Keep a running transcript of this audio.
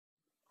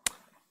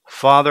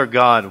Father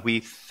God, we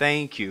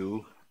thank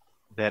you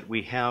that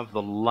we have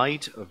the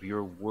light of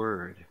your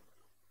word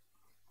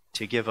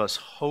to give us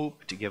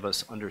hope, to give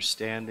us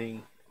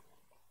understanding,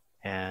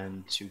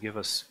 and to give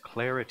us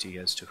clarity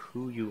as to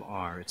who you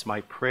are. It's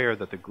my prayer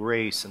that the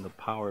grace and the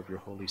power of your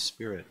Holy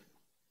Spirit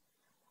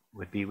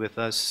would be with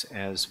us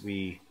as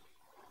we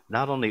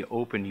not only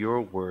open your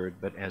word,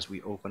 but as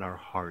we open our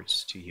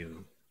hearts to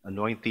you.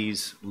 Anoint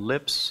these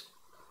lips,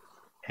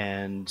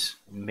 and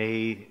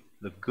may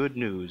the good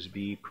news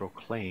be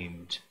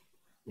proclaimed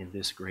in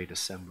this great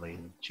assembly.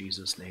 In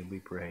Jesus' name we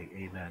pray.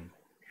 Amen.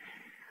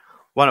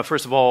 I want to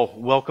first of all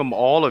welcome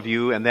all of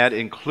you, and that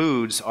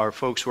includes our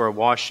folks who are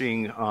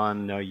watching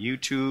on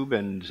YouTube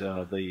and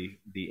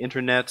the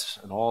internet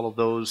and all of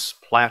those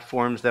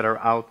platforms that are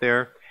out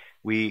there.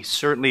 We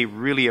certainly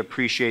really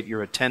appreciate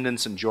your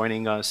attendance and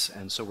joining us,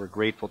 and so we're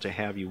grateful to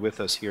have you with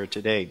us here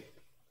today.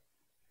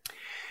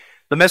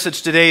 The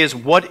message today is,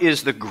 what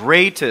is the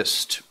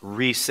greatest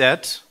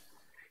reset?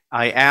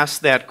 I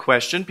ask that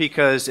question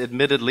because,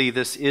 admittedly,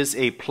 this is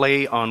a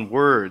play on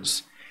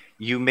words.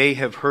 You may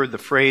have heard the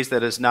phrase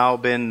that has now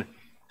been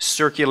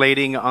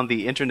circulating on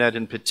the internet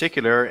in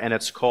particular, and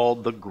it's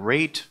called the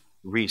Great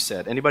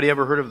Reset. Anybody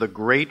ever heard of the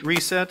Great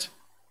Reset?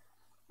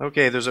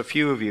 Okay, there's a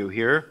few of you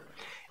here.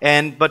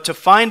 But to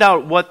find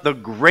out what the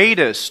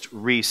greatest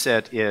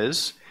reset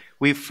is,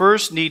 we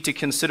first need to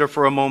consider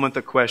for a moment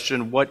the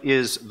question, what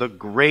is the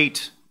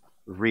Great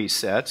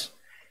Reset?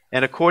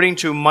 And according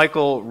to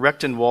Michael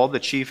Rechtenwald, the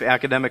Chief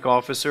Academic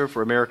Officer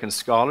for American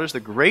Scholars, the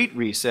Great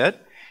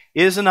Reset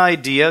is an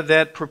idea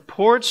that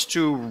purports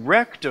to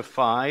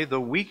rectify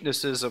the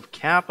weaknesses of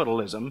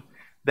capitalism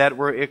that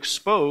were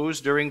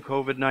exposed during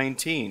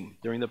COVID-19,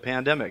 during the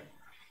pandemic.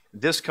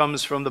 This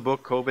comes from the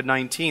book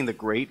COVID-19, The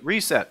Great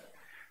Reset,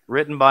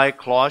 written by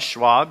Klaus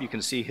Schwab. You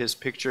can see his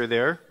picture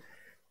there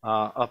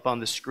up on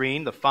the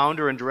screen, the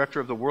founder and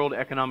director of the World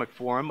Economic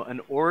Forum, an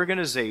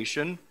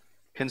organization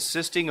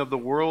consisting of the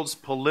world's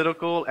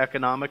political,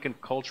 economic, and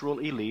cultural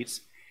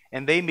elites,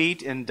 and they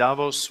meet in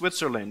Davos,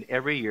 Switzerland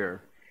every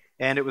year.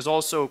 And it was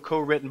also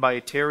co-written by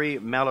Terry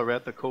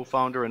Malaret, the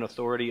co-founder and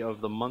authority of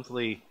the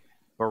Monthly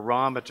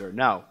Barometer.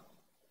 Now,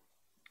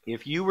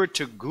 if you were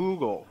to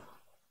Google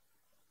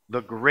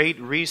the Great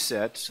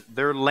Reset,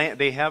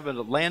 they have a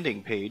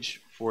landing page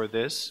for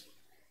this,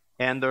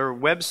 and their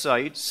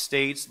website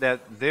states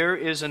that there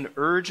is an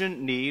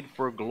urgent need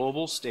for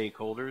global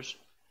stakeholders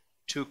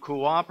to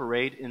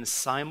cooperate in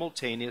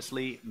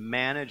simultaneously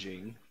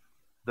managing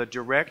the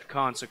direct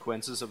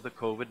consequences of the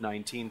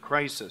COVID-19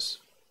 crisis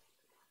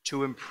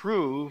to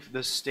improve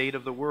the state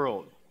of the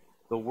world.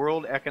 The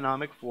World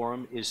Economic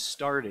Forum is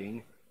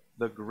starting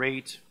the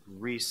Great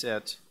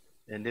Reset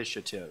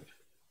Initiative.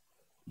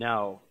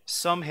 Now,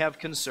 some have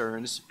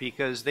concerns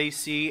because they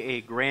see a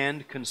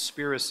grand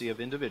conspiracy of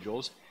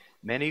individuals,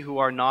 many who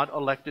are not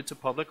elected to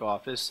public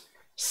office,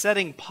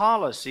 setting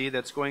policy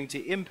that's going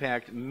to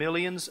impact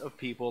millions of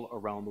people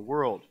around the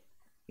world,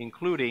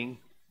 including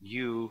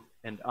you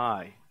and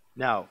I.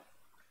 Now,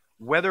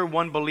 whether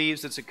one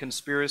believes it's a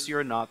conspiracy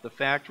or not, the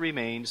fact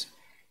remains,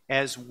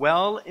 as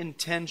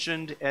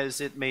well-intentioned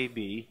as it may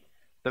be,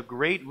 the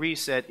Great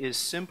Reset is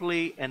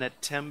simply an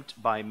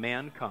attempt by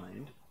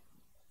mankind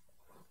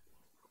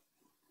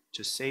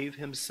to save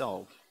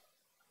himself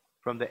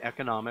from the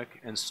economic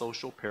and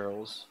social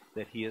perils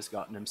that he has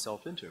gotten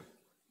himself into.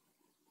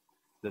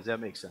 Does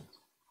that make sense?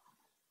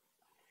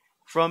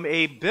 From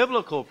a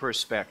biblical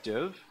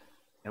perspective,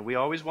 and we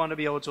always want to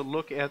be able to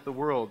look at the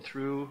world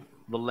through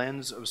the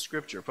lens of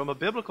Scripture. From a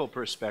biblical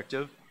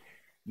perspective,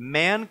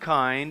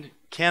 mankind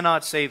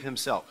cannot save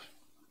himself.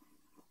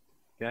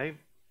 Okay?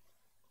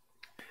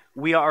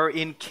 We are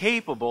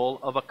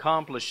incapable of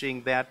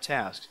accomplishing that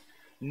task,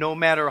 no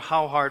matter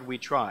how hard we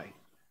try.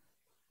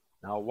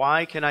 Now,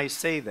 why can I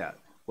say that?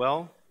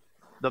 Well,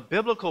 the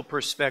biblical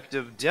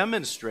perspective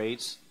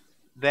demonstrates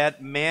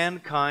that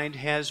mankind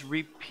has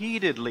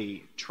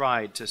repeatedly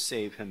tried to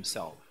save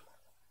himself.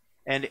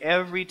 And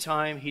every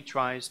time he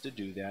tries to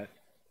do that,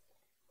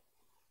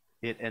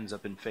 it ends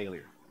up in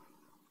failure.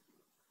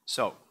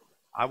 So,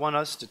 I want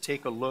us to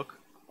take a look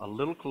a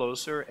little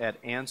closer at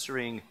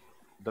answering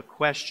the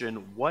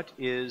question, what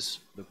is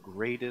the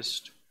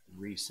greatest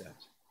reset?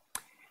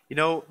 You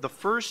know, the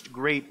first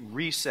great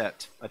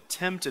reset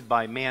attempted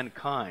by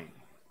mankind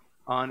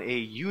on a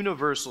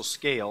universal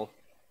scale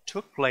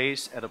took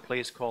place at a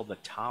place called the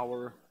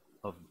Tower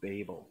of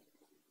Babel.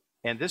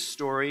 And this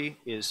story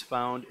is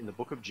found in the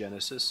book of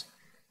Genesis,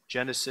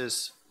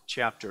 Genesis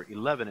chapter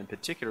 11 in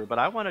particular. But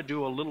I want to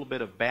do a little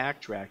bit of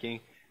backtracking.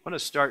 I want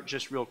to start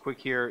just real quick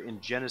here in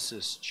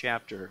Genesis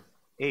chapter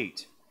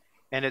 8.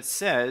 And it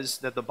says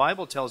that the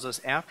Bible tells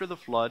us after the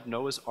flood,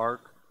 Noah's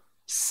ark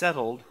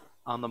settled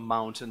on the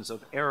mountains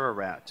of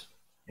Ararat.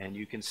 And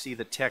you can see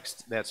the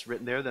text that's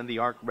written there. Then the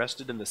ark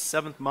rested in the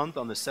 7th month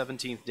on the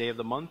 17th day of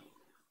the month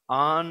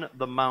on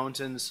the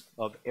mountains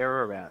of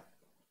Ararat.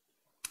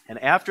 And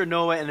after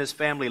Noah and his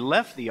family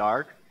left the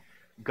ark,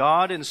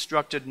 God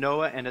instructed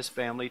Noah and his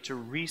family to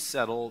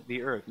resettle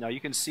the earth. Now you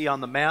can see on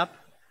the map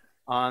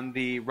On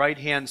the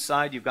right-hand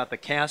side, you've got the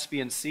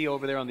Caspian Sea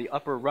over there on the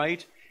upper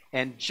right,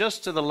 and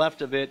just to the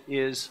left of it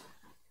is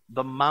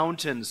the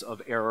mountains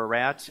of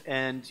Ararat.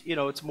 And, you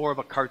know, it's more of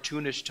a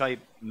cartoonish type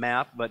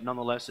map, but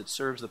nonetheless it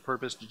serves the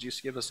purpose to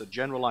just give us a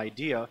general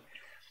idea.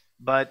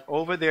 But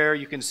over there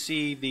you can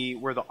see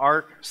where the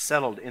ark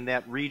settled in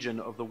that region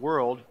of the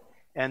world,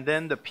 and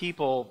then the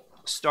people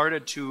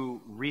started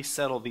to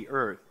resettle the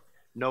earth.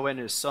 Noah and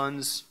his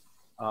sons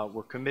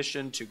were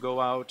commissioned to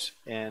go out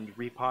and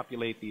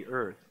repopulate the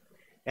earth.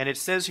 And it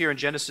says here in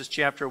Genesis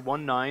chapter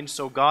 1:9,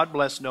 "So God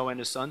blessed Noah and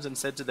his sons and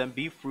said to them,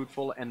 'Be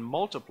fruitful and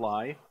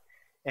multiply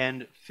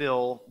and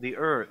fill the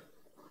earth.'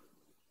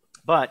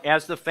 But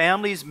as the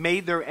families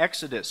made their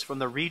exodus from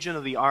the region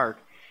of the ark,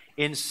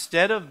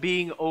 instead of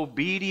being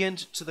obedient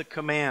to the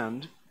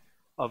command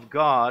of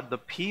God, the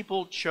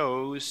people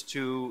chose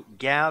to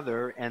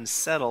gather and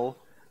settle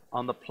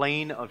on the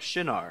plain of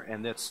Shinar."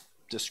 And that's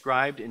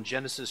described in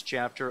Genesis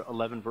chapter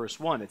 11, verse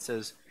 1. It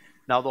says,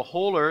 "Now the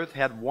whole earth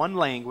had one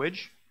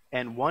language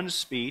and one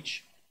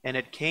speech, and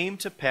it came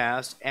to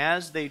pass,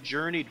 as they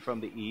journeyed from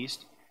the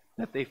east,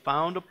 that they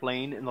found a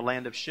plain in the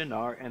land of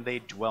Shinar, and they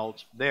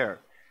dwelt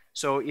there."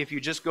 So if you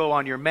just go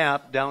on your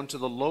map down to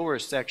the lower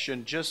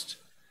section, just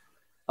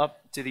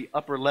up to the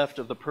upper left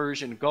of the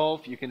Persian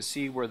Gulf, you can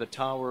see where the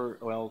tower,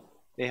 well,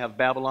 they have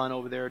Babylon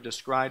over there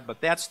described,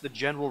 but that's the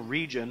general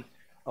region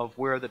of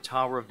where the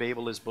Tower of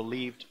Babel is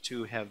believed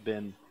to have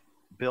been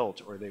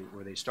built, or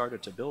where they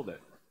started to build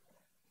it.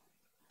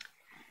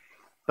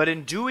 But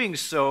in doing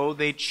so,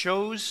 they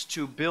chose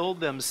to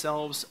build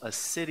themselves a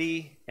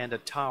city and a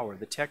tower.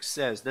 The text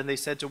says, "Then they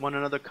said to one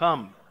another,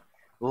 'Come,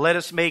 let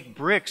us make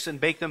bricks and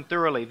bake them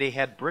thoroughly.' They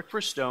had brick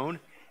for stone,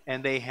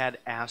 and they had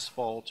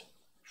asphalt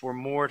for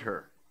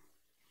mortar."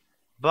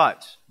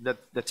 But the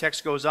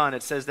text goes on.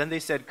 It says, "Then they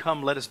said,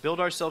 'Come, let us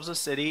build ourselves a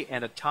city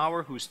and a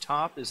tower whose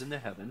top is in the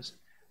heavens.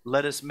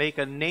 Let us make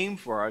a name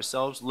for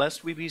ourselves,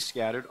 lest we be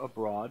scattered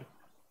abroad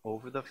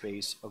over the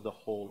face of the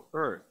whole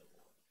earth.'"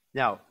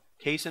 Now,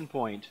 case in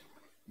point,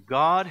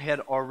 God had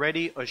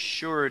already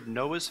assured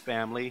Noah's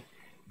family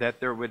that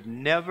there would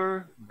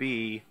never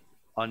be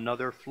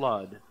another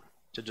flood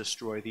to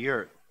destroy the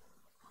earth.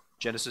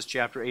 Genesis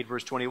chapter 8,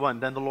 verse 21,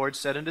 "Then the Lord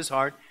said in his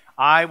heart,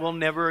 'I will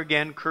never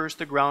again curse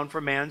the ground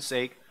for man's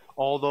sake,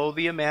 although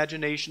the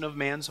imagination of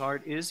man's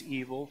heart is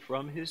evil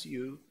from his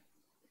youth.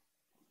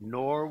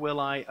 Nor will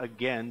I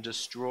again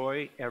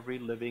destroy every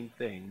living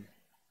thing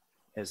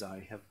as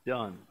I have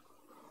done.'"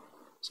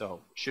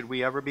 So, should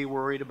we ever be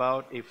worried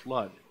about a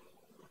flood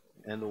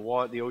and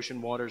the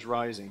ocean waters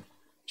rising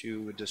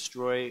to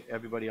destroy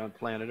everybody on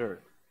planet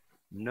Earth?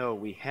 No,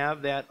 we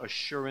have that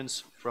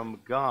assurance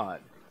from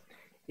God.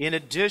 In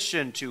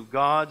addition to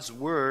God's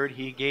word,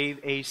 he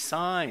gave a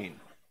sign.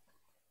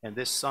 And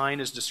this sign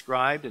is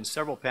described in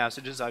several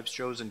passages. I've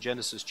chosen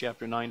Genesis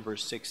chapter 9,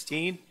 verse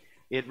 16.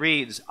 It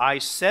reads, "I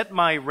set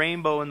my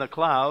rainbow in the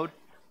cloud,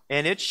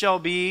 and it shall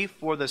be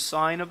for the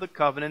sign of the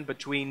covenant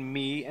between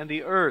me and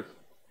the earth.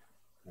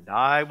 And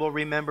I will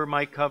remember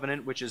my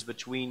covenant which is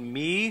between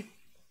me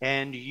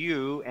and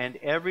you and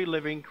every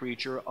living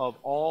creature of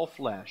all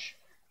flesh.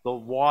 The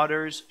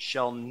waters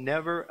shall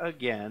never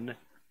again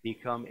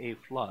become a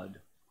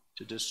flood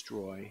to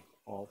destroy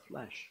all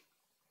flesh."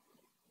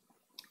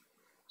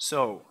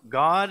 So,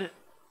 God,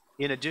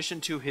 in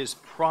addition to his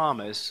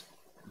promise,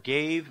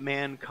 gave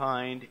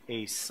mankind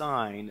a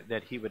sign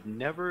that he would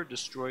never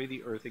destroy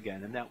the earth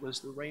again, and that was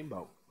the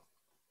rainbow.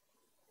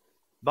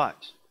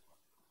 But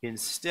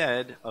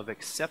instead of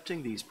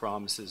accepting these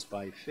promises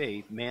by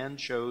faith, man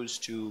chose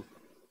to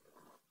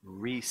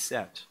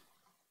reset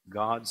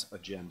God's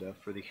agenda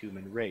for the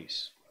human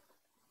race.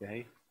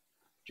 Okay?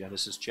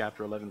 Genesis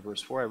chapter 11,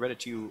 verse 4. I read it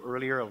to you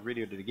earlier. I'll read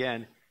it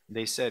again.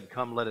 They said,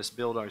 "Come, let us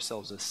build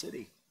ourselves a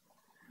city,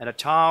 and a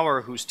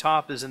tower whose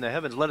top is in the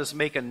heavens. Let us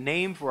make a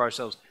name for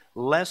ourselves,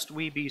 lest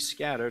we be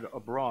scattered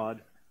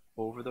abroad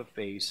over the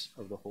face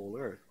of the whole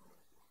earth."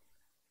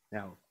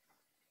 Now,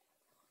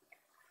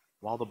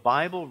 while the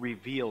Bible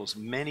reveals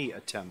many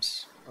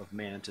attempts of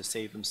man to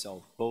save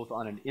himself, both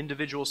on an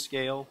individual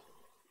scale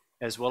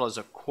as well as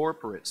a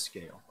corporate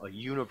scale, a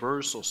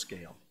universal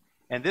scale,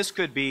 and this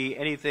could be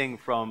anything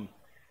from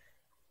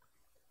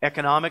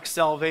economic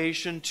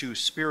salvation to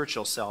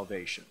spiritual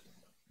salvation,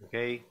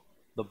 okay?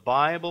 The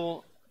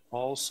Bible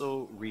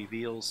also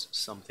reveals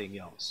something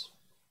else,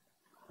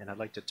 and I'd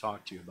like to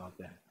talk to you about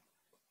that.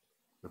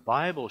 The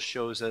Bible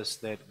shows us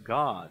that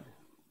God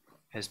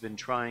has been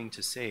trying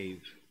to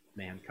save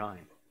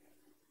mankind.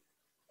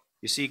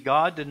 You see,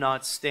 God did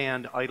not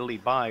stand idly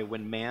by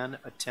when man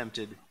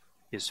attempted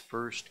his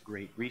first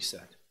great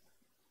reset.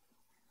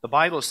 The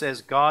Bible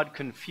says God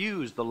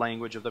confused the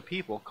language of the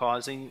people,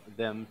 causing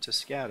them to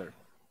scatter.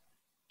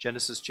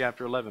 Genesis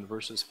chapter 11,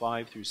 verses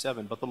 5 through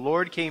 7. "But the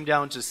Lord came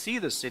down to see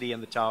the city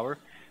and the tower,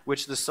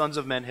 which the sons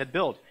of men had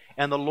built.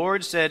 And the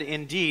Lord said,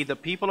 'Indeed, the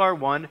people are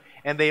one,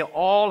 and they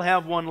all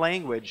have one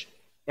language,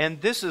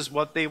 and this is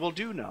what they will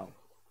do now.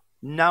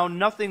 Now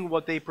nothing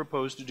what they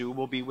propose to do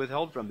will be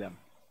withheld from them.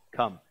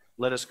 Come,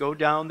 let us go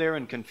down there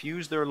and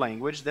confuse their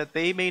language, that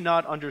they may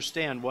not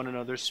understand one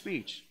another's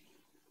speech.'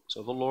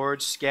 So the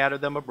Lord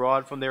scattered them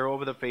abroad from there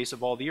over the face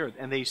of all the earth,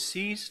 and they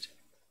ceased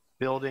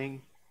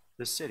building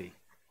the city.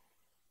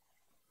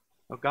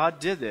 Now, God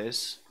did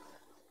this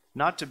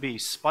not to be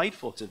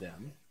spiteful to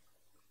them,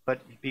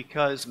 but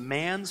because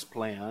man's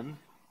plan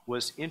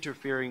was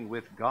interfering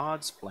with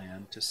God's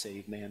plan to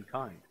save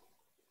mankind.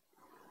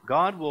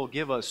 God will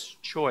give us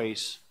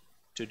choice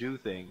to do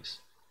things,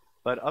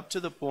 but up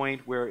to the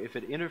point where if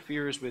it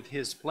interferes with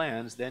his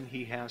plans, then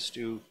he has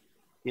to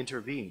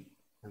intervene.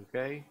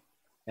 Okay?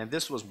 And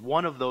this was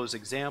one of those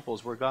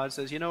examples where God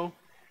says,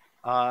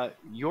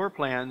 your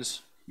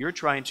plans, you're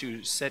trying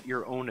to set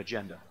your own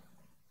agenda.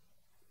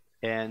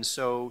 And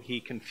so he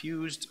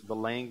confused the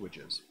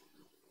languages.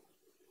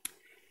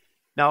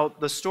 Now,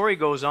 the story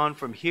goes on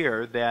from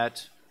here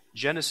that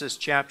Genesis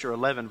chapter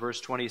 11, verse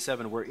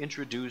 27, we're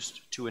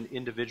introduced to an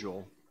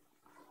individual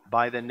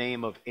by the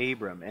name of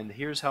Abram. And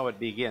here's how it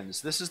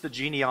begins. This is the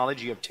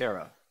genealogy of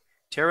Terah.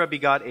 Terah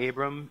begot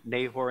Abram,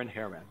 Nahor, and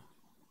Haran.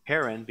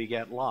 Haran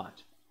begat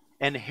Lot.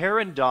 And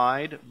Haran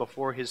died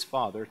before his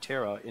father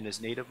Terah in his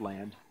native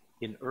land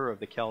in Ur of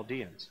the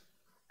Chaldeans.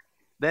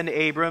 Then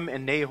Abram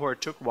and Nahor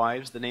took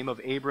wives. The name of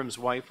Abram's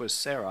wife was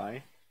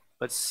Sarai,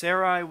 but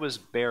Sarai was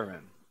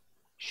barren.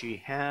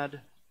 She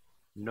had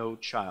no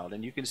child.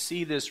 And you can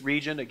see this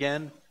region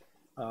again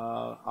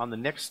on the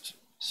next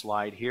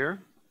slide here.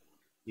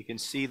 You can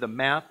see the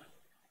map.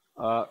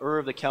 Ur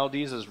of the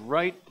Chaldees is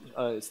right,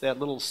 it's that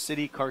little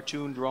city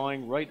cartoon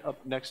drawing right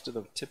up next to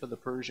the tip of the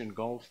Persian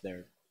Gulf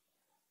there,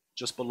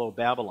 just below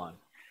Babylon.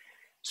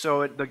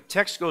 So the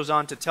text goes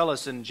on to tell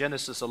us in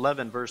Genesis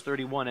 11, verse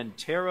 31, and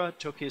Terah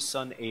took his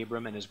son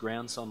Abram and his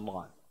grandson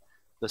Lot,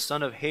 the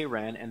son of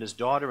Haran, and his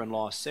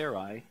daughter-in-law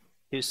Sarai,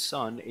 his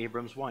son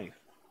Abram's wife.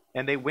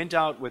 And they went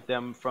out with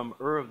them from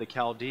Ur of the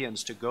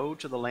Chaldeans to go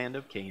to the land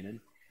of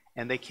Canaan,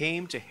 and they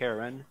came to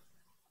Haran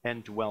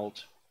and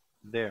dwelt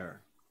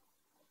there.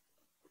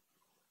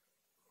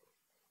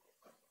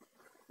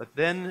 But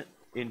then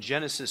in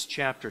Genesis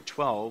chapter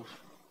 12,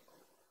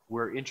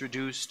 we're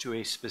introduced to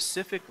a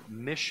specific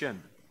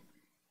mission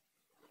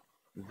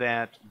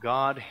that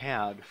God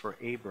had for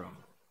Abram.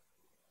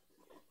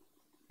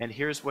 And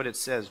here's what it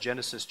says,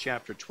 Genesis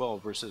chapter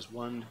 12, verses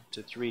 1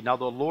 to 3. Now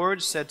the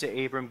Lord said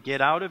to Abram,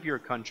 get out of your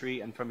country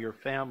and from your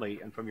family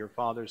and from your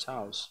father's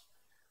house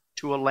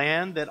to a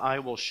land that I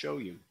will show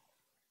you.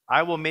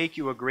 I will make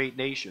you a great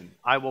nation.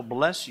 I will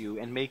bless you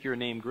and make your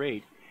name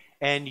great,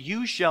 and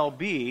you shall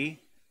be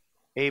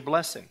a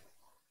blessing.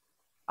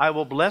 I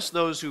will bless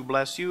those who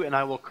bless you, and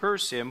I will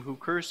curse him who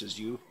curses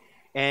you,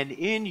 and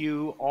in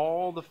you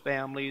all the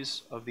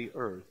families of the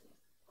earth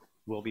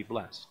will be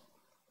blessed.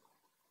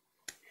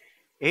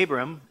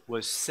 Abram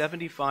was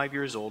 75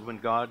 years old when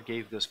God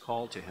gave this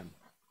call to him,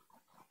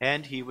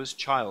 and he was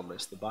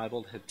childless. The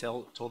Bible had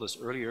told us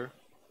earlier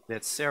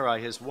that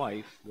Sarai, his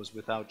wife, was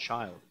without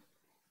child.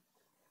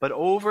 But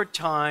over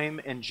time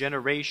and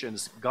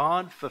generations,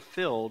 God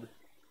fulfilled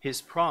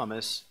his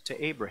promise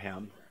to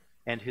Abraham,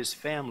 and his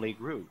family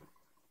grew.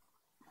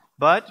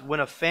 But when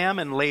a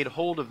famine laid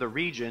hold of the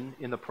region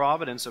in the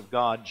providence of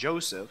God,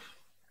 Joseph,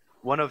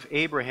 one of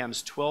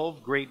Abraham's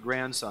 12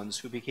 great-grandsons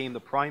who became the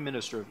prime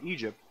minister of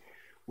Egypt,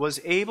 was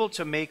able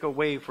to make a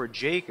way for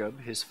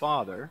Jacob, his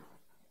father,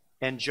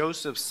 and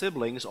Joseph's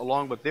siblings,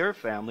 along with their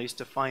families,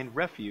 to find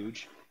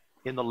refuge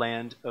in the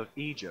land of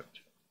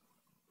Egypt.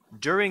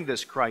 During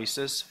this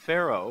crisis,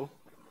 Pharaoh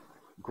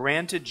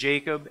granted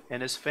Jacob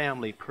and his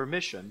family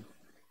permission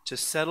to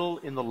settle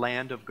in the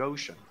land of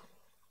Goshen.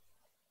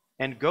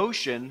 And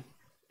Goshen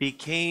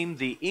became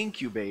the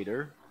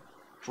incubator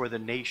for the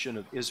nation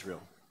of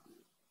Israel.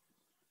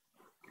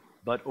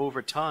 But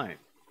over time,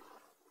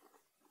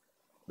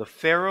 the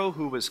Pharaoh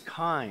who was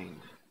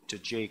kind to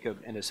Jacob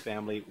and his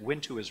family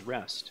went to his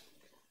rest,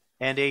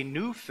 and a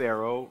new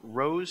Pharaoh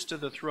rose to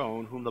the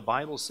throne whom the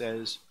Bible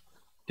says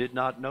did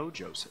not know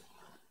Joseph.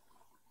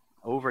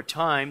 Over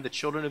time, the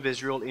children of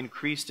Israel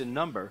increased in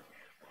number,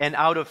 and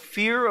out of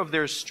fear of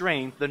their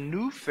strength, the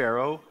new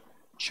Pharaoh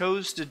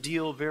chose to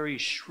deal very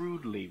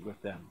shrewdly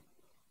with them.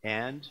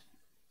 And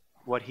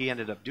what he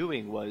ended up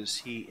doing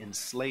was he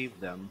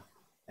enslaved them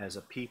as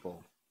a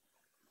people.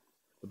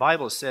 The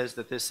Bible says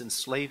that this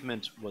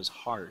enslavement was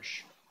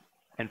harsh,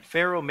 and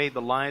Pharaoh made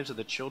the lives of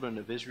the children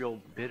of Israel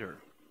bitter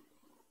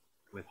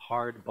with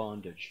hard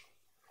bondage.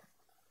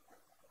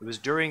 It was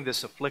during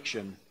this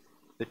affliction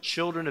the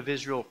children of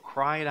Israel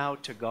cried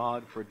out to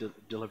God for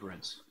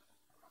deliverance.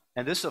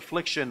 And this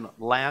affliction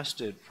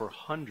lasted for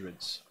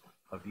hundreds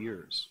of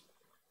years.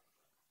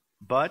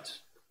 But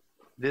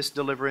this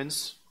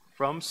deliverance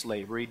from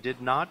slavery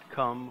did not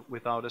come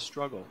without a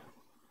struggle.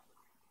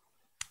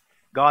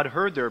 God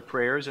heard their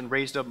prayers and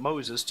raised up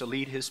Moses to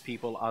lead his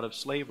people out of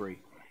slavery.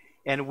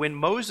 And when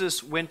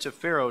Moses went to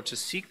Pharaoh to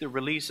seek the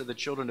release of the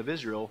children of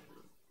Israel,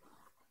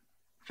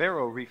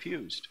 Pharaoh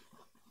refused.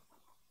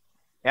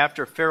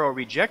 After Pharaoh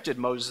rejected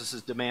Moses'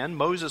 demand,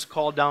 Moses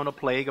called down a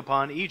plague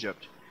upon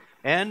Egypt,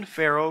 and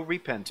Pharaoh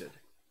repented,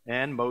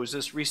 and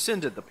Moses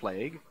rescinded the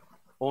plague,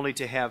 only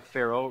to have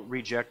Pharaoh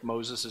reject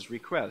Moses'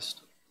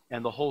 request,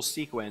 and the whole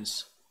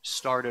sequence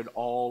started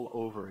all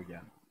over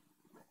again.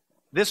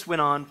 This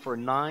went on for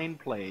 9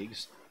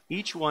 plagues,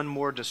 each one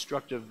more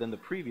destructive than the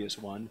previous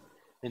one,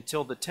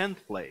 until the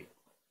 10th plague,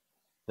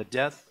 the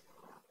death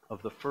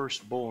of the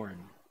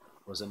firstborn,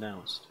 was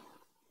announced.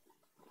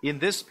 In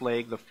this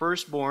plague, the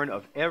firstborn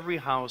of every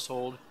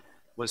household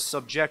was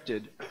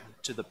subjected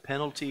to the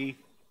penalty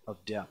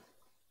of death.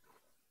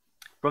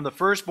 From the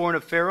firstborn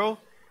of Pharaoh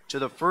to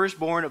the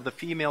firstborn of the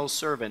female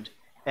servant,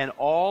 and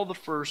all the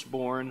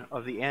firstborn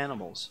of the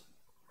animals.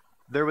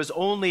 There was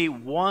only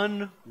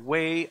one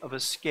way of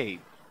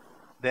escape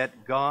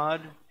that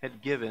God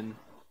had given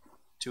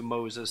to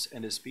Moses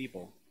and his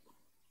people.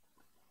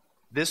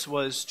 This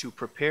was to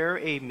prepare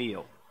a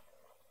meal,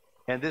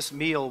 and this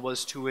meal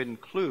was to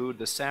include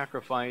the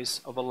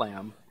sacrifice of a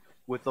lamb,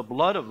 with the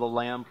blood of the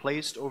lamb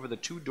placed over the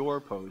 2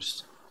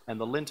 doorposts and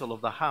the lintel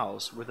of the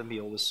house where the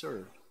meal was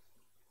served.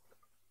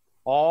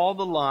 All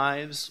the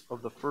lives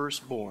of the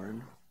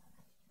firstborn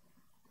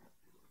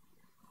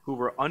who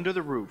were under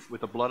the roof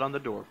with the blood on the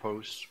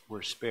doorposts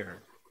were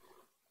spared,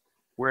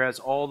 whereas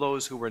all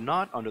those who were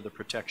not under the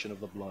protection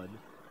of the blood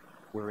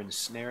were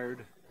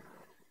ensnared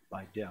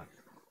by death.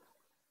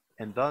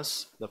 And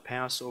thus the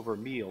Passover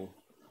meal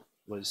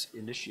was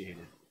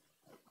initiated.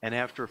 And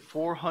after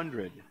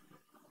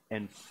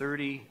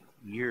 430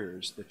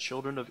 years, the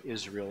children of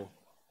Israel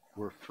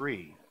were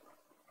free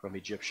from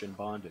Egyptian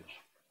bondage.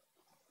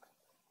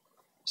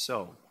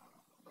 So,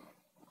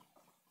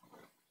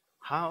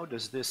 how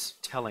does this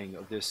telling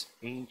of this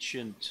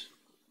ancient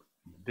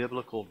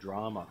biblical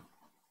drama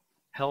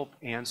help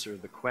answer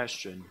the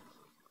question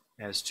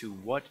as to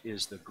what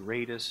is the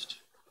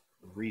greatest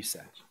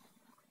reset?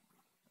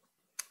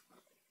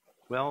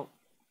 Well,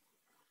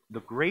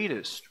 the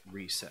greatest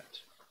reset,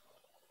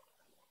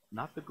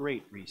 not the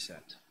great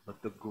reset,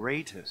 but the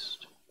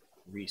greatest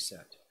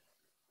reset,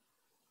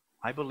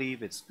 I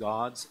believe it's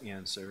God's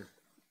answer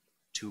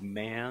to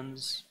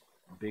man's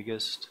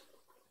biggest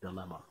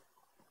dilemma.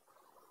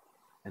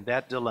 And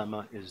that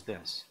dilemma is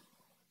this: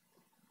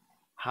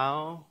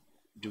 how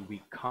do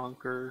we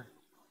conquer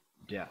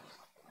death?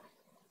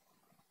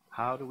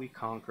 How do we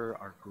conquer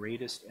our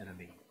greatest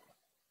enemy,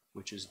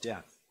 which is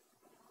death?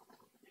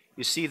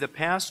 You see, the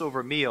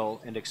Passover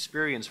meal and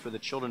experience for the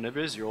children of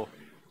Israel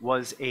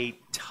was a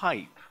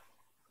type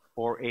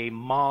or a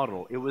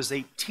model. It was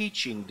a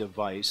teaching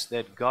device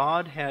that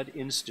God had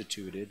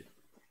instituted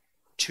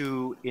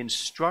to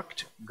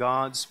instruct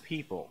God's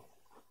people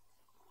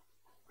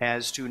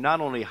as to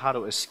not only how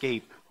to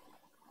escape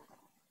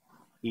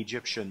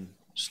Egyptian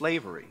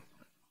slavery,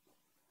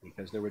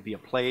 because there would be a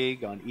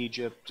plague on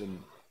Egypt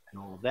and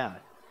all of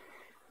that,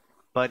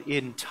 but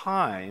in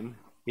time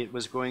it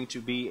was going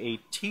to be a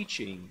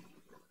teaching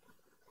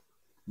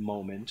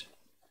moment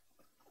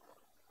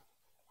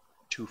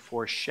to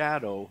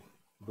foreshadow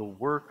the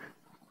work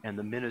and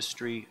the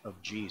ministry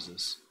of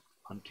Jesus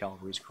on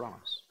Calvary's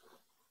cross.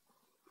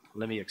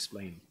 Let me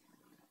explain.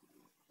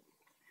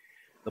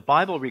 The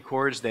Bible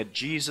records that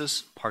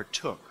Jesus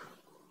partook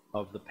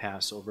of the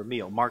Passover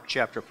meal. Mark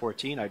chapter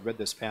 14, I'd read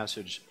this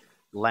passage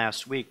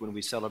last week when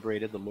we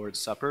celebrated the Lord's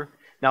Supper.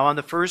 Now on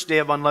the first day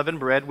of unleavened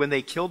bread, when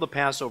they killed the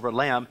Passover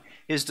lamb,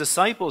 his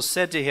disciples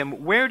said to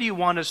him, "Where do you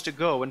want us to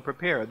go and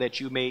prepare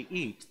that you may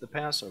eat the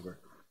Passover?"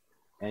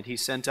 And he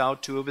sent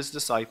out 2 of his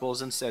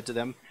disciples and said to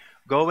them,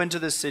 "Go into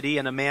the city,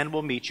 and a man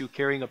will meet you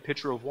carrying a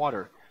pitcher of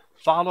water.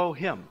 Follow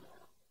him.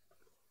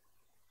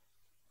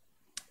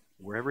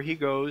 Wherever he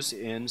goes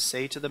in,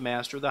 say to the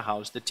master of the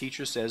house, the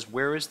teacher says,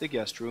 'Where is the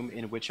guest room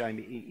in which I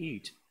may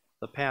eat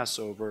the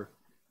Passover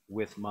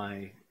with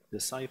my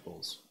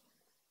disciples?'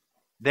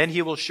 Then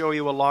he will show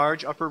you a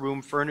large upper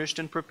room furnished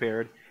and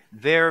prepared.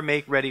 There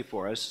make ready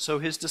for us." So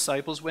his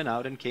disciples went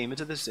out and came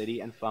into the city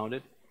and found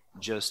it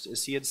just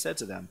as he had said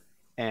to them.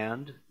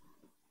 And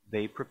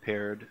they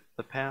prepared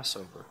the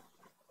Passover.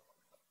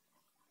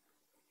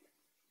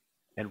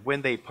 And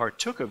when they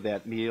partook of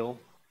that meal,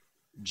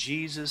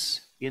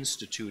 Jesus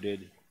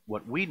instituted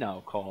what we now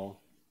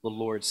call the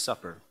Lord's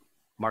Supper.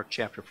 Mark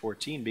chapter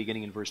 14,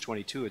 beginning in verse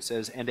 22, it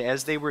says, "And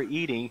as they were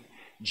eating,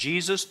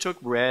 Jesus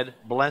took bread,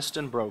 blessed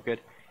and broke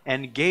it,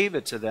 and gave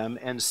it to them,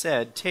 and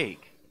said,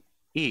 'Take,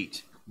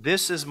 eat,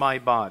 this is my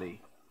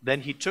body.'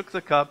 Then he took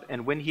the cup,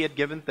 and when he had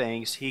given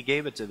thanks, he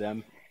gave it to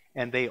them,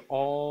 and they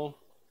all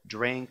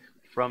drank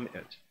from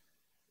it.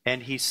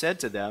 And he said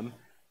to them,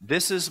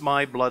 'This is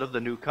my blood of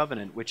the new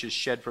covenant, which is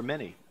shed for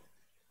many.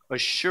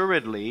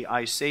 Assuredly,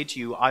 I say to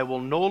you, I will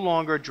no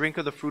longer drink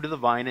of the fruit of the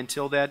vine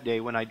until that day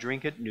when I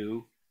drink it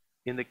new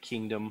in the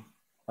kingdom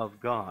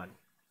of God.'"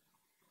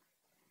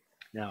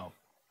 Now,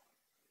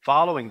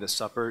 following the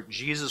supper,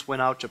 Jesus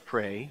went out to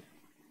pray.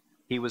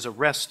 He was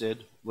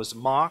arrested, was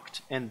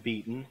mocked and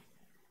beaten,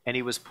 and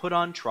he was put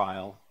on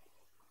trial,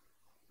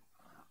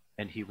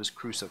 and he was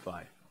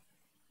crucified.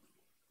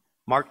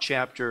 Mark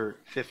chapter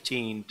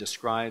 15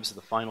 describes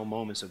the final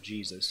moments of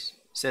Jesus.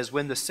 It says,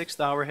 "When the 6th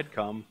hour had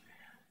come,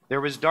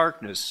 there was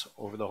darkness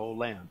over the whole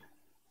land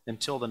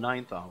until the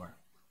 9th hour.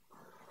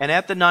 And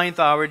at the 9th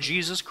hour,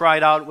 Jesus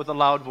cried out with a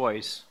loud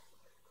voice,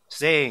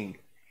 saying,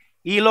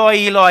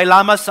 'Eloi, Eloi,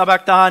 lama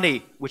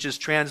sabachthani,' which is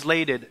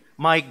translated,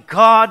 my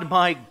God,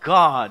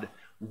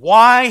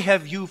 Why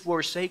have you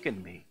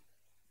forsaken me?"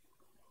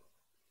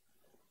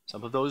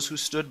 Some of those who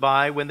stood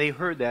by when they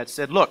heard that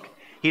said, "Look,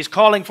 he's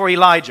calling for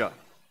Elijah."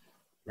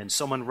 Then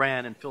someone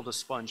ran and filled a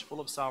sponge full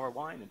of sour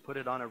wine and put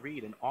it on a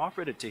reed and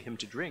offered it to him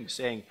to drink,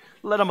 saying,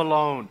 "Let him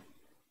alone.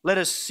 Let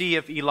us see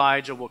if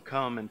Elijah will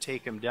come and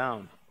take him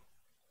down."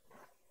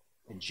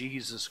 And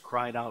Jesus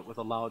cried out with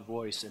a loud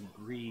voice and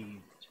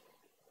breathed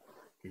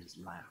his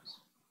last.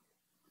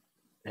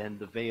 Then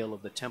the veil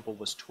of the temple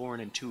was torn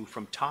in two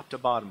from top to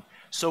bottom.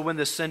 So when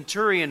the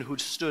centurion who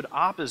stood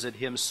opposite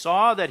him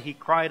saw that he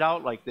cried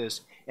out like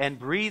this and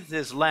breathed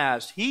his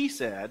last, he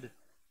said,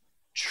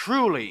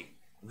 "Truly,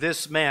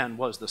 this man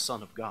was the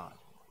Son of God."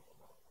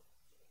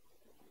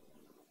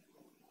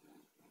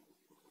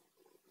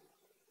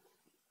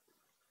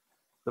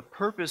 The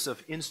purpose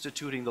of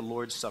instituting the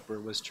Lord's Supper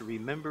was to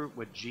remember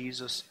what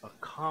Jesus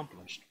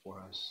accomplished for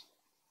us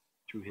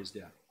through his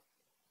death.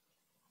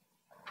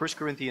 1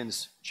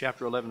 Corinthians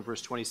chapter 11,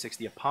 verse 26,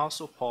 the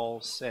Apostle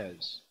Paul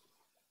says,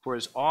 "For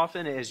as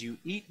often as you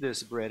eat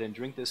this bread and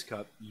drink this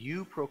cup,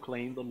 you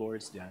proclaim the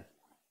Lord's death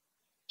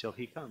till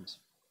he comes."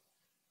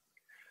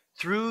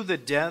 Through the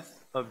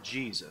death of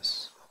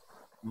Jesus,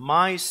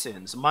 my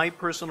sins, my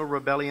personal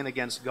rebellion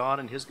against God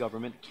and his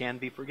government can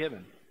be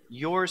forgiven.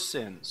 Your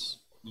sins,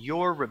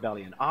 your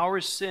rebellion,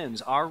 our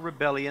sins, our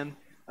rebellion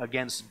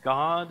against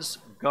God's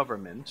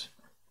government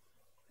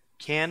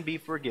can be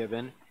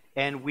forgiven,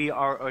 and we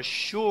are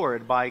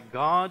assured by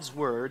God's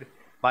word,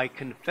 by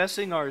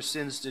confessing our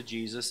sins to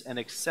Jesus and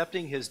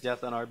accepting his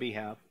death on our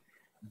behalf,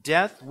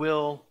 death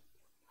will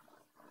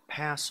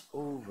pass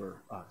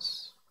over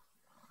us,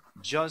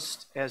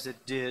 just as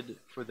it did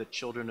for the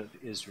children of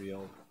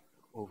Israel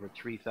over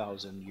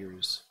 3,000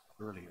 years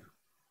earlier.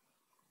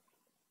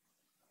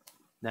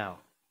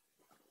 Now,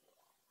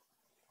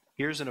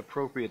 here's an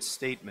appropriate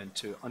statement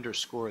to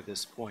underscore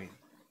this point.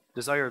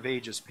 Desire of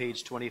Ages,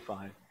 page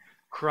 25.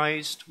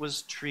 Christ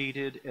was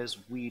treated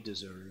as we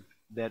deserve,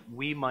 that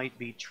we might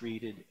be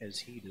treated as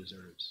he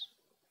deserves.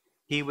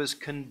 He was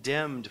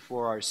condemned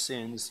for our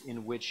sins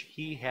in which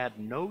he had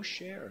no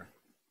share,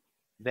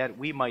 that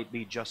we might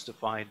be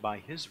justified by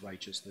his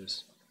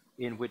righteousness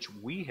in which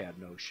we had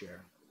no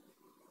share.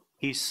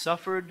 He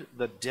suffered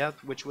the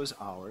death which was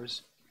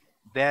ours,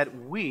 that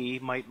we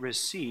might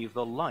receive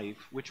the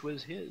life which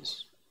was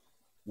his.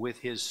 With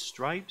his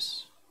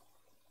stripes,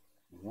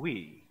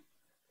 we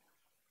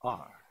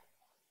are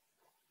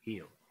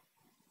healed.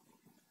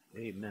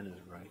 Amen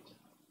is right.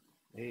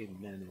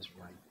 Amen is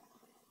right.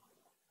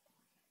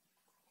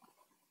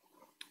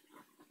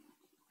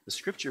 The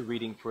scripture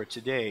reading for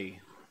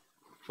today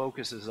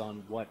focuses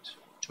on what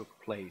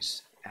took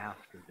place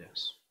after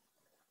this.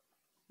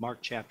 Mark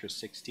chapter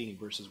 16,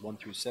 verses 1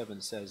 through 7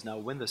 says, "Now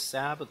when the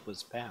Sabbath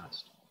was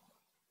past,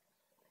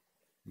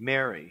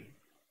 Mary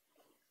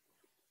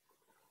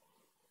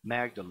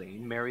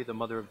Magdalene, Mary the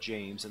mother of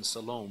James, and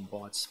Salome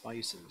bought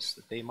spices,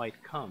 that they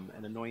might come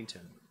and anoint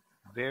him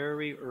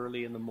very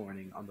early in the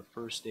morning on the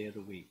first day of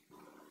the week.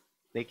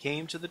 They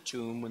came to the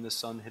tomb when the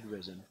sun had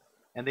risen,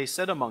 and they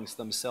said amongst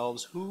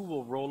themselves, 'Who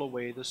will roll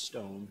away the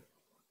stone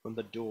from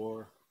the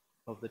door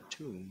of the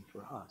tomb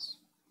for us?'"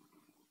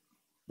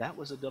 That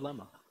was a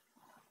dilemma.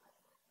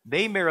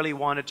 They merely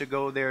wanted to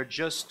go there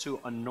just to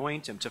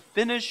anoint him, to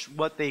finish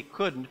what they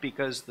couldn't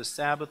because the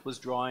Sabbath was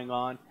drawing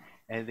on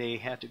and they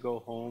had to go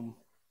home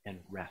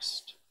and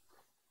rest.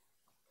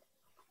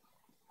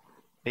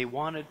 They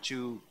wanted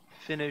to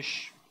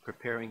finish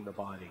preparing the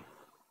body.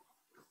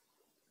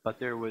 But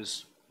there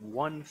was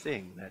one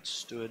thing that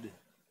stood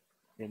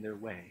in their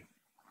way,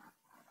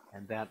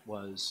 and that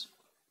was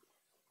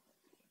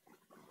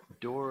the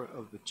door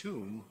of the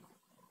tomb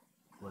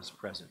was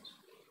present.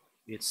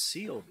 It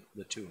sealed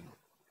the tomb.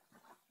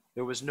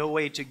 There was no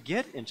way to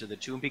get into the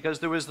tomb because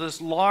there was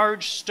this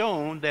large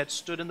stone that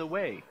stood in the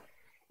way,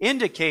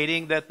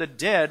 indicating that the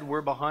dead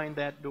were behind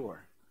that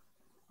door.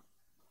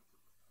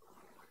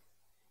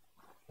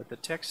 But the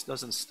text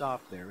doesn't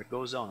stop there. It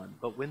goes on.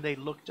 "But when they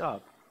looked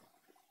up,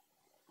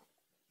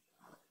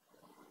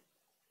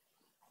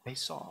 they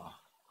saw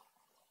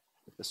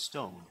that the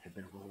stone had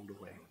been rolled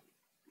away,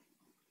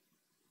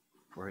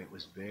 for it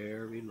was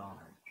very large.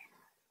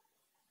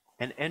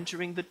 And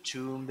entering the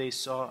tomb, they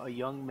saw a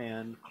young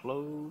man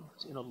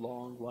clothed in a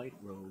long white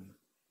robe,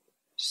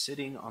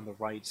 sitting on the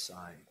right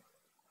side,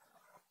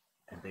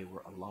 and they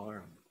were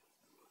alarmed.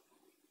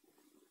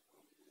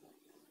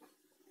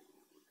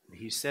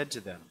 He said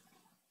to them,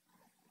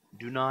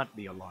 'Do not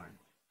be alarmed.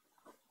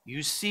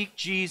 You seek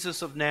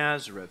Jesus of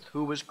Nazareth,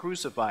 who was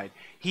crucified.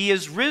 He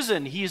is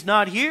risen. He is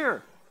not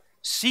here.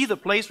 See the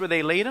place where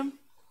they laid him?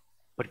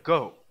 But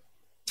go,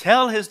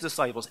 tell his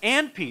disciples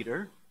and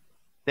Peter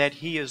that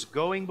he is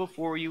going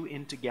before you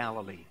into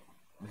Galilee.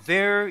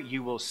 There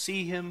you will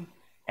see him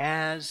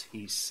as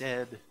he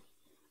said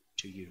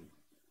to you.'"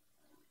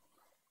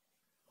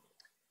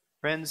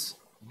 Friends,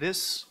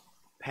 this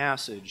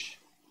passage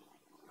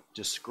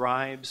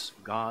describes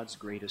God's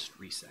greatest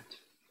reset.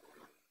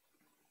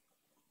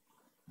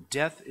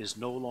 Death is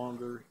no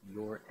longer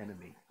your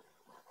enemy.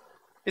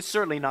 It's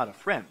certainly not a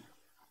friend.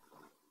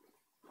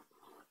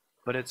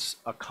 but it's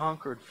a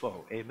conquered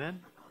foe.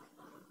 Amen?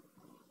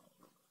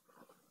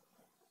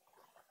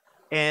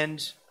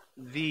 And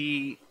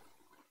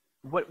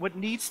what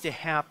needs to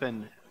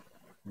happen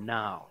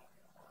now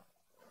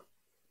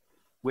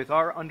with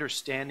our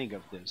understanding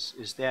of this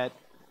is that,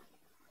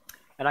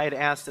 and I had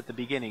asked at the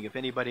beginning if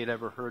anybody had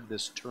ever heard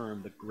this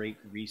term, the Great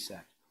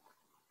Reset.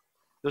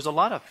 There's a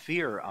lot of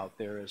fear out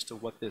there as to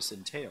what this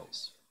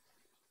entails.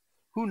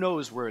 Who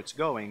knows where it's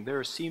going?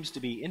 There seems to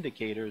be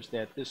indicators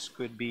that this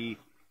could be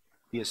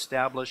the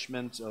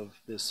establishment of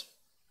this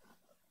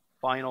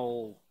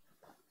final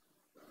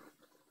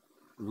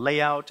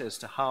layout as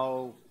to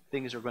how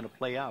things are going to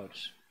play out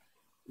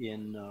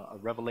in a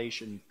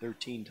Revelation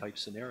 13 type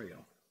scenario.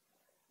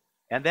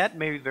 And that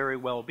may very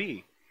well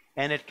be.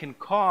 And it can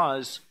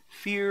cause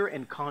fear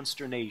and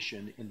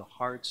consternation in the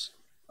hearts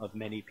of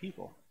many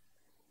people.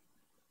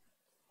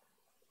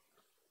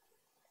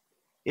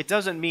 It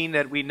doesn't mean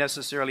that we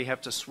necessarily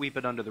have to sweep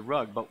it under the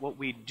rug, but what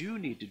we do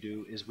need to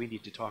do is we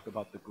need to talk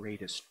about the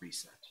greatest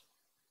reset.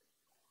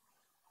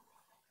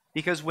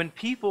 Because when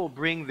people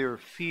bring their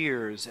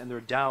fears and their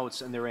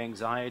doubts and their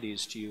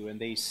anxieties to you and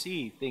they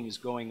see things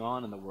going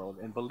on in the world,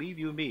 and believe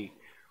you me,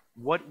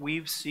 what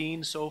we've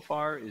seen so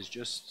far is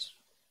just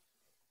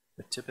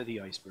the tip of the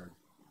iceberg.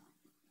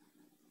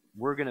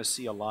 We're going to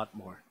see a lot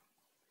more.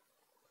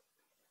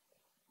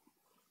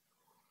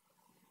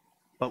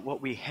 But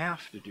what we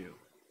have to do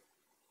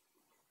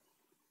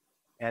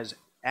as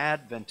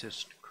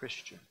Adventist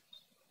Christians,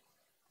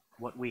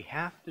 what we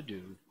have to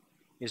do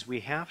is we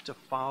have to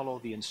follow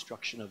the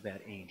instruction of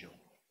that angel.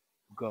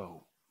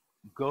 Go.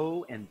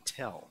 Go and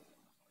tell.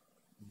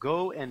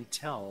 Go and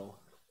tell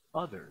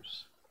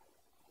others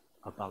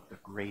about the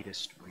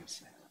greatest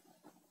reset.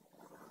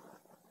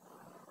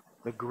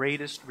 The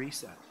greatest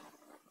reset.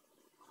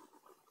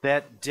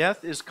 That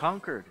death is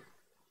conquered.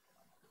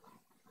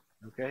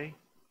 Okay?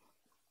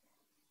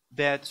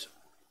 That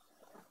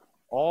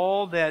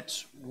all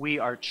that we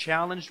are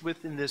challenged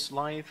with in this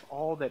life,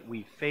 all that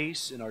we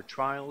face in our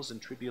trials and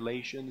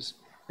tribulations,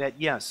 that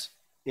yes,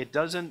 it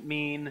doesn't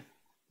mean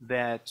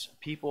that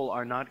people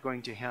are not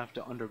going to have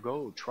to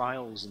undergo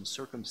trials and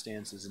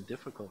circumstances and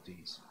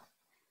difficulties.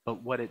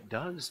 But what it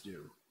does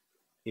do,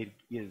 it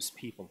gives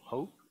people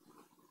hope,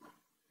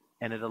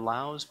 and it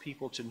allows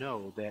people to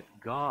know that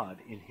God,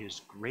 in His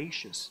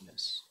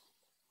graciousness,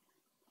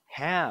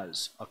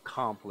 has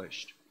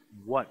accomplished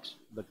what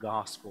the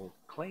gospel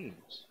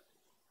claims.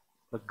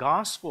 The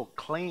gospel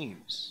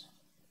claims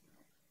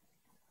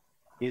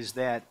is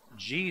that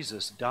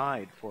Jesus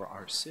died for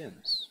our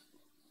sins.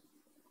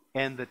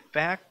 And the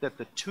fact that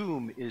the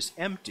tomb is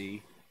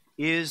empty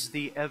is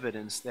the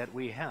evidence that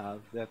we have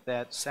that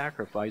that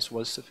sacrifice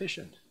was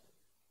sufficient.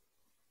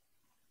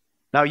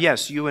 Now,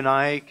 yes, you and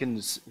I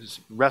can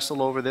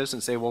wrestle over this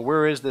and say, well,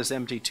 where is this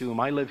empty tomb?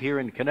 I live here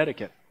in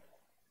Connecticut.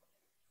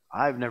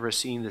 I've never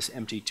seen this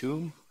empty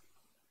tomb.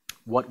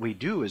 What we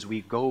do is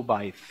we go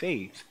by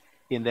faith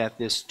in that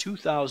this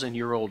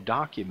 2,000-year-old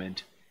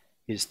document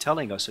is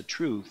telling us a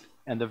truth,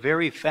 and the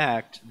very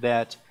fact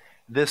that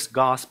this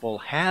gospel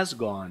has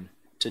gone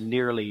to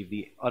nearly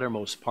the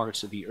uttermost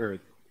parts of the earth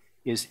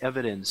is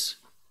evidence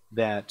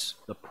that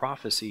the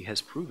prophecy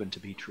has proven to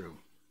be true.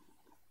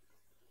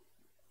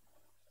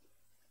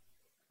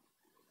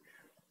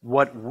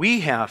 What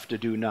we have to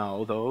do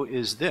now, though,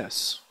 is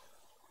this.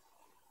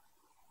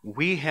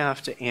 We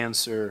have to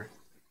answer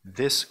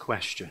this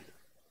question.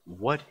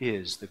 What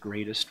is the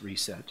greatest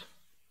reset?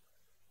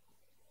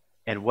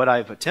 And what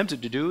I've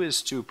attempted to do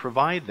is to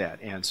provide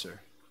that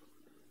answer.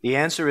 The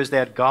answer is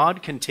that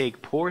God can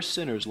take poor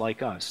sinners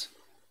like us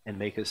and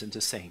make us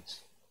into saints.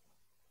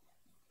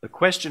 The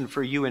question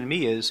for you and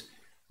me is,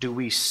 do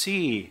we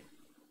see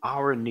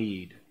our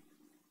need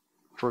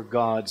for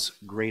God's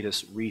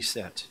greatest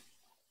reset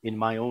in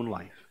my own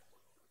life?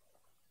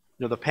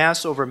 You know, the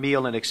Passover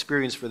meal and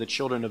experience for the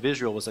children of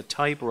Israel was a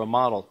type or a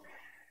model.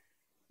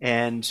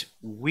 And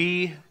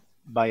we,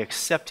 by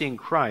accepting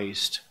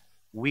Christ,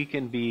 we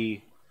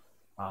can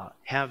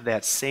have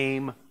that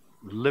same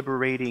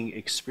liberating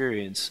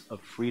experience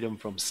of freedom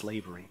from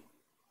slavery.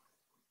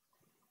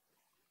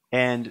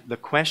 And the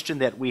question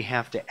that we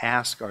have to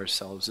ask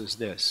ourselves is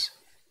this: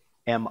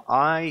 am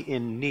I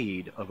in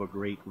need of a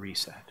great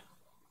reset?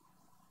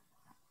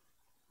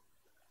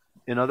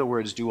 In other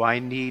words, do I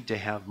need to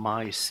have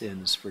my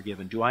sins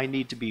forgiven? Do I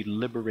need to be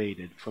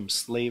liberated from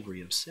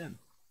slavery of sin?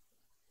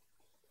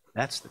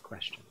 That's the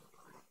question.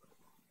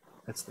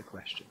 That's the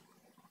question.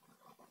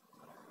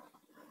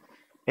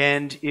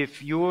 And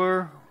if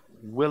you're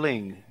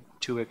willing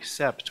to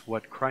accept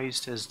what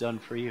Christ has done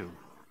for you,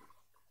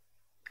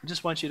 I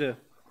just want you to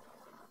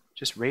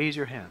just raise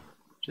your hand.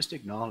 Just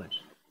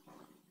acknowledge.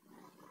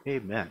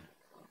 Amen.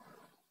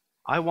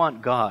 I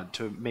want God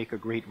to make a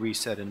great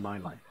reset in my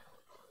life.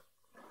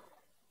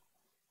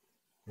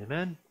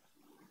 Amen?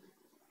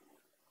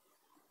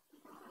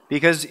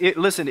 Because,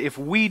 listen, if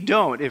we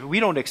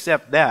don't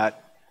accept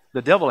that,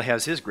 the devil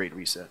has his great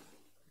reset.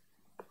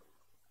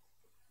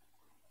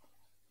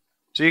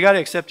 So you got to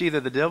accept either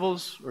the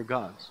devil's or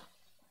God's.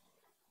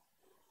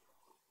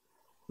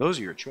 Those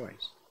are your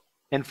choice.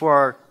 And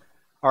for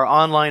our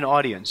online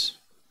audience,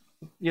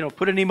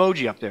 put an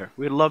emoji up there.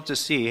 We'd love to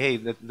see, hey,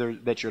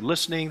 that you're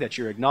listening, that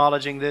you're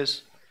acknowledging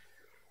this,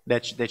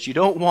 that you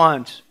don't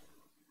want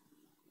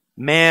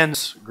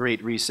man's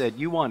great reset,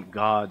 you want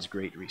God's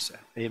great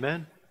reset.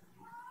 Amen?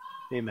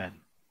 Amen.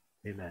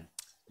 Amen.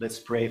 Let's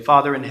pray.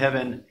 Father in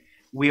heaven,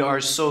 we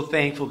are so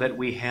thankful that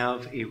we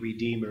have a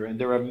Redeemer, and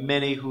there are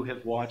many who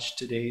have watched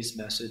today's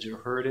message or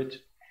heard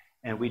it,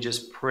 and we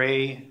just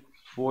pray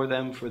for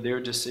them, for their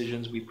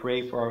decisions. We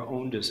pray for our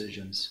own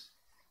decisions.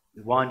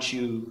 We want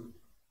you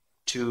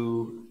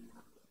to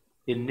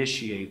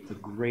initiate the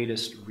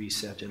greatest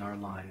reset in our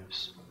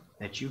lives,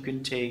 that you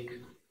can take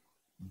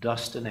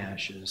dust and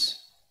ashes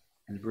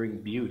and bring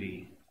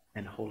beauty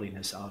and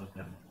holiness out of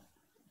them.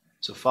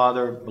 So,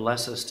 Father,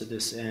 bless us to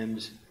this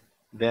end,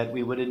 that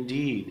we would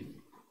indeed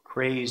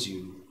praise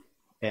you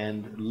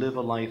and live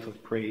a life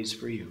of praise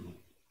for you.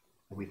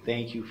 And we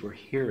thank you for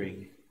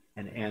hearing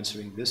and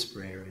answering this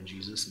prayer in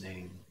Jesus'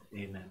 name.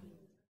 Amen.